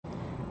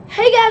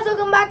Hey guys,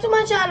 welcome back to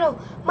my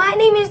channel. My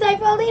name is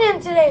Saifaldin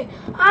and today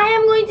I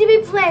am going to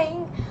be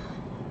playing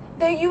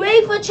the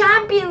UEFA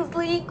Champions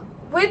League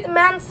with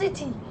Man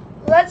City.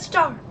 Let's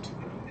start.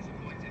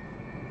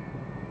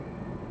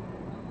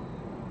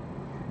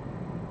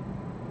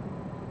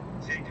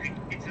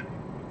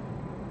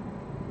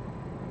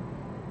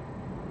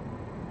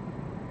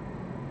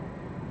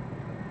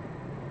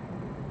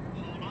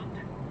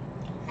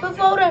 Phil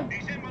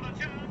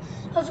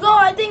Foden. Let's go,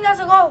 I think that's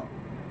a goal.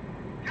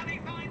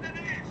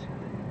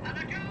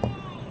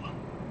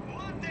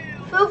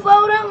 Phil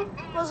Foden,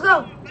 let's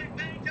go.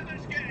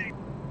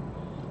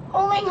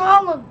 Erling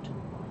Haaland.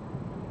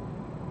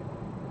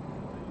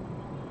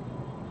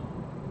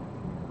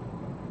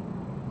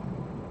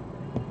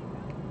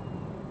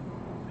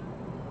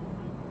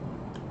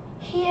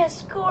 He has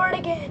scored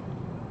again.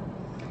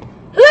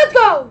 Let's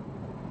go.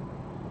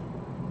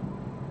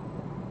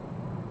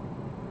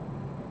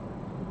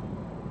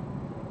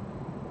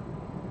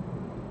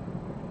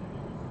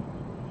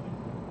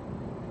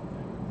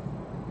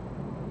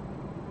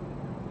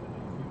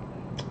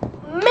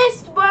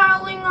 Missed by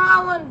Erling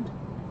Haaland.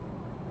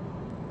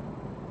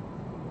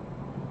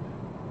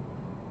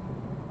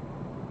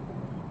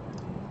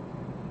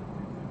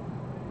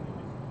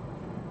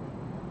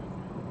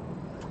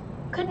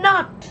 Could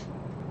not.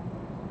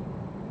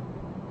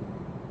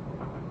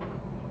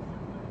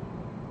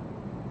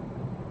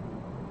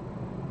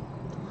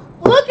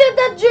 Look at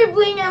that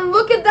dribbling and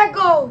look at that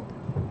goal.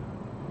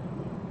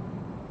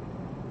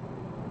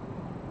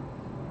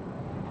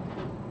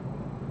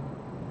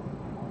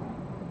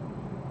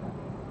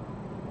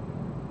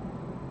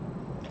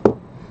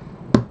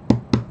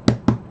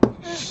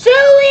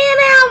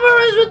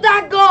 With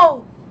that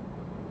goal.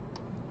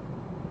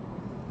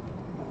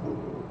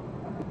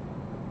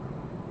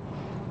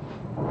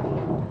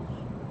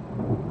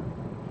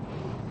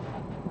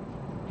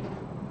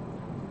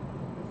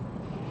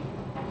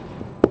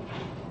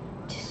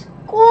 Just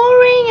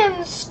scoring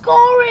and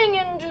scoring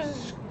and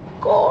just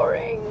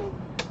scoring.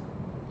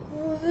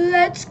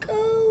 Let's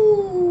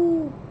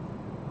go.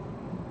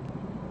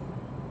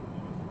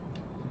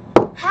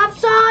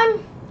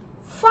 Halftime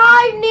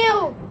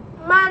 5-0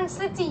 Man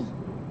City.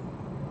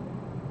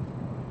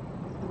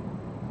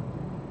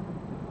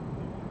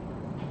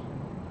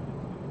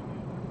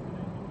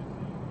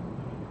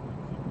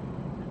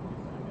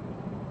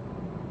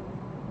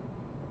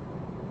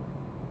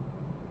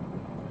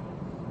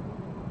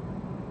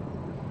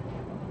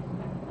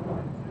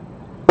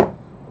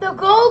 The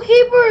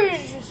goalkeeper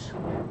is just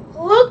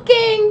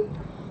looking.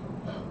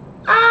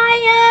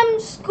 I am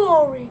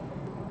scoring.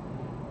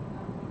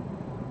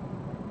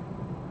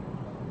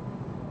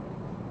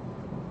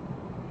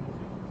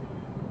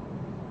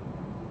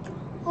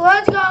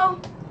 Let's go.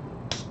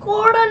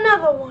 Scored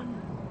another one.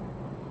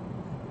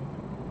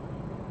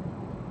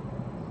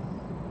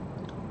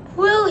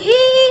 Will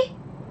he?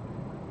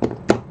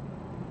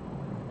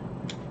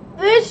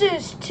 This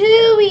is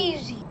too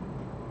easy.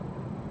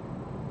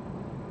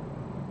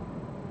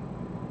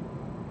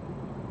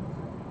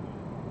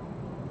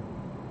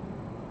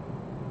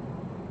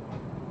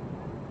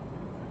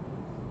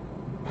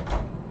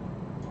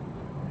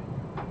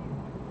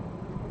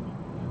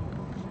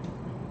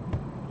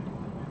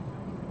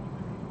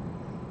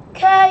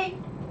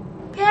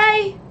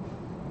 Okay.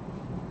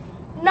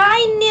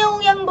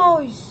 9-0 young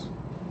boys.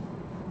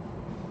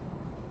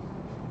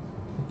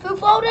 Phil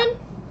Foden.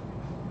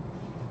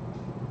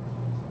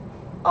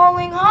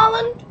 Erling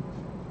Haaland.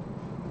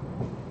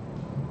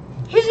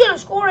 He's gonna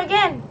score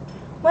again.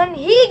 When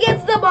he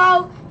gets the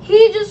ball,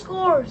 he just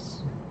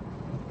scores.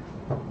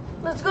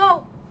 Let's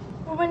go.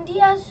 Ruben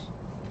Diaz.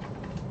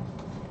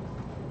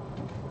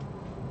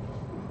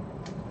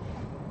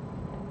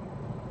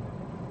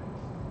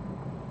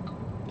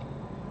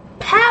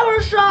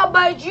 Power shot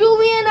by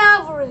Julian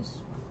Alvarez.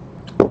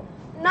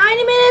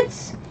 90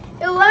 minutes,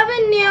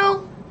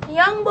 11-0.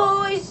 Young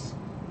boys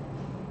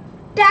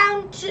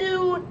down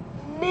to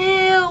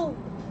 0.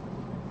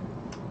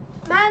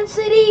 Man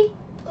City,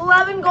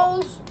 11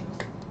 goals.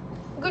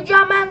 Good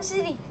job, Man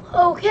City.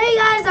 Okay,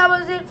 guys, that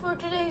was it for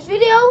today's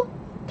video.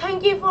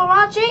 Thank you for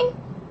watching.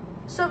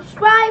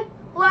 Subscribe,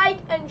 like,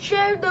 and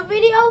share the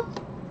video.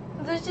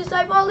 This is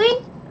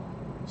Saifaldin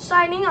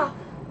signing off.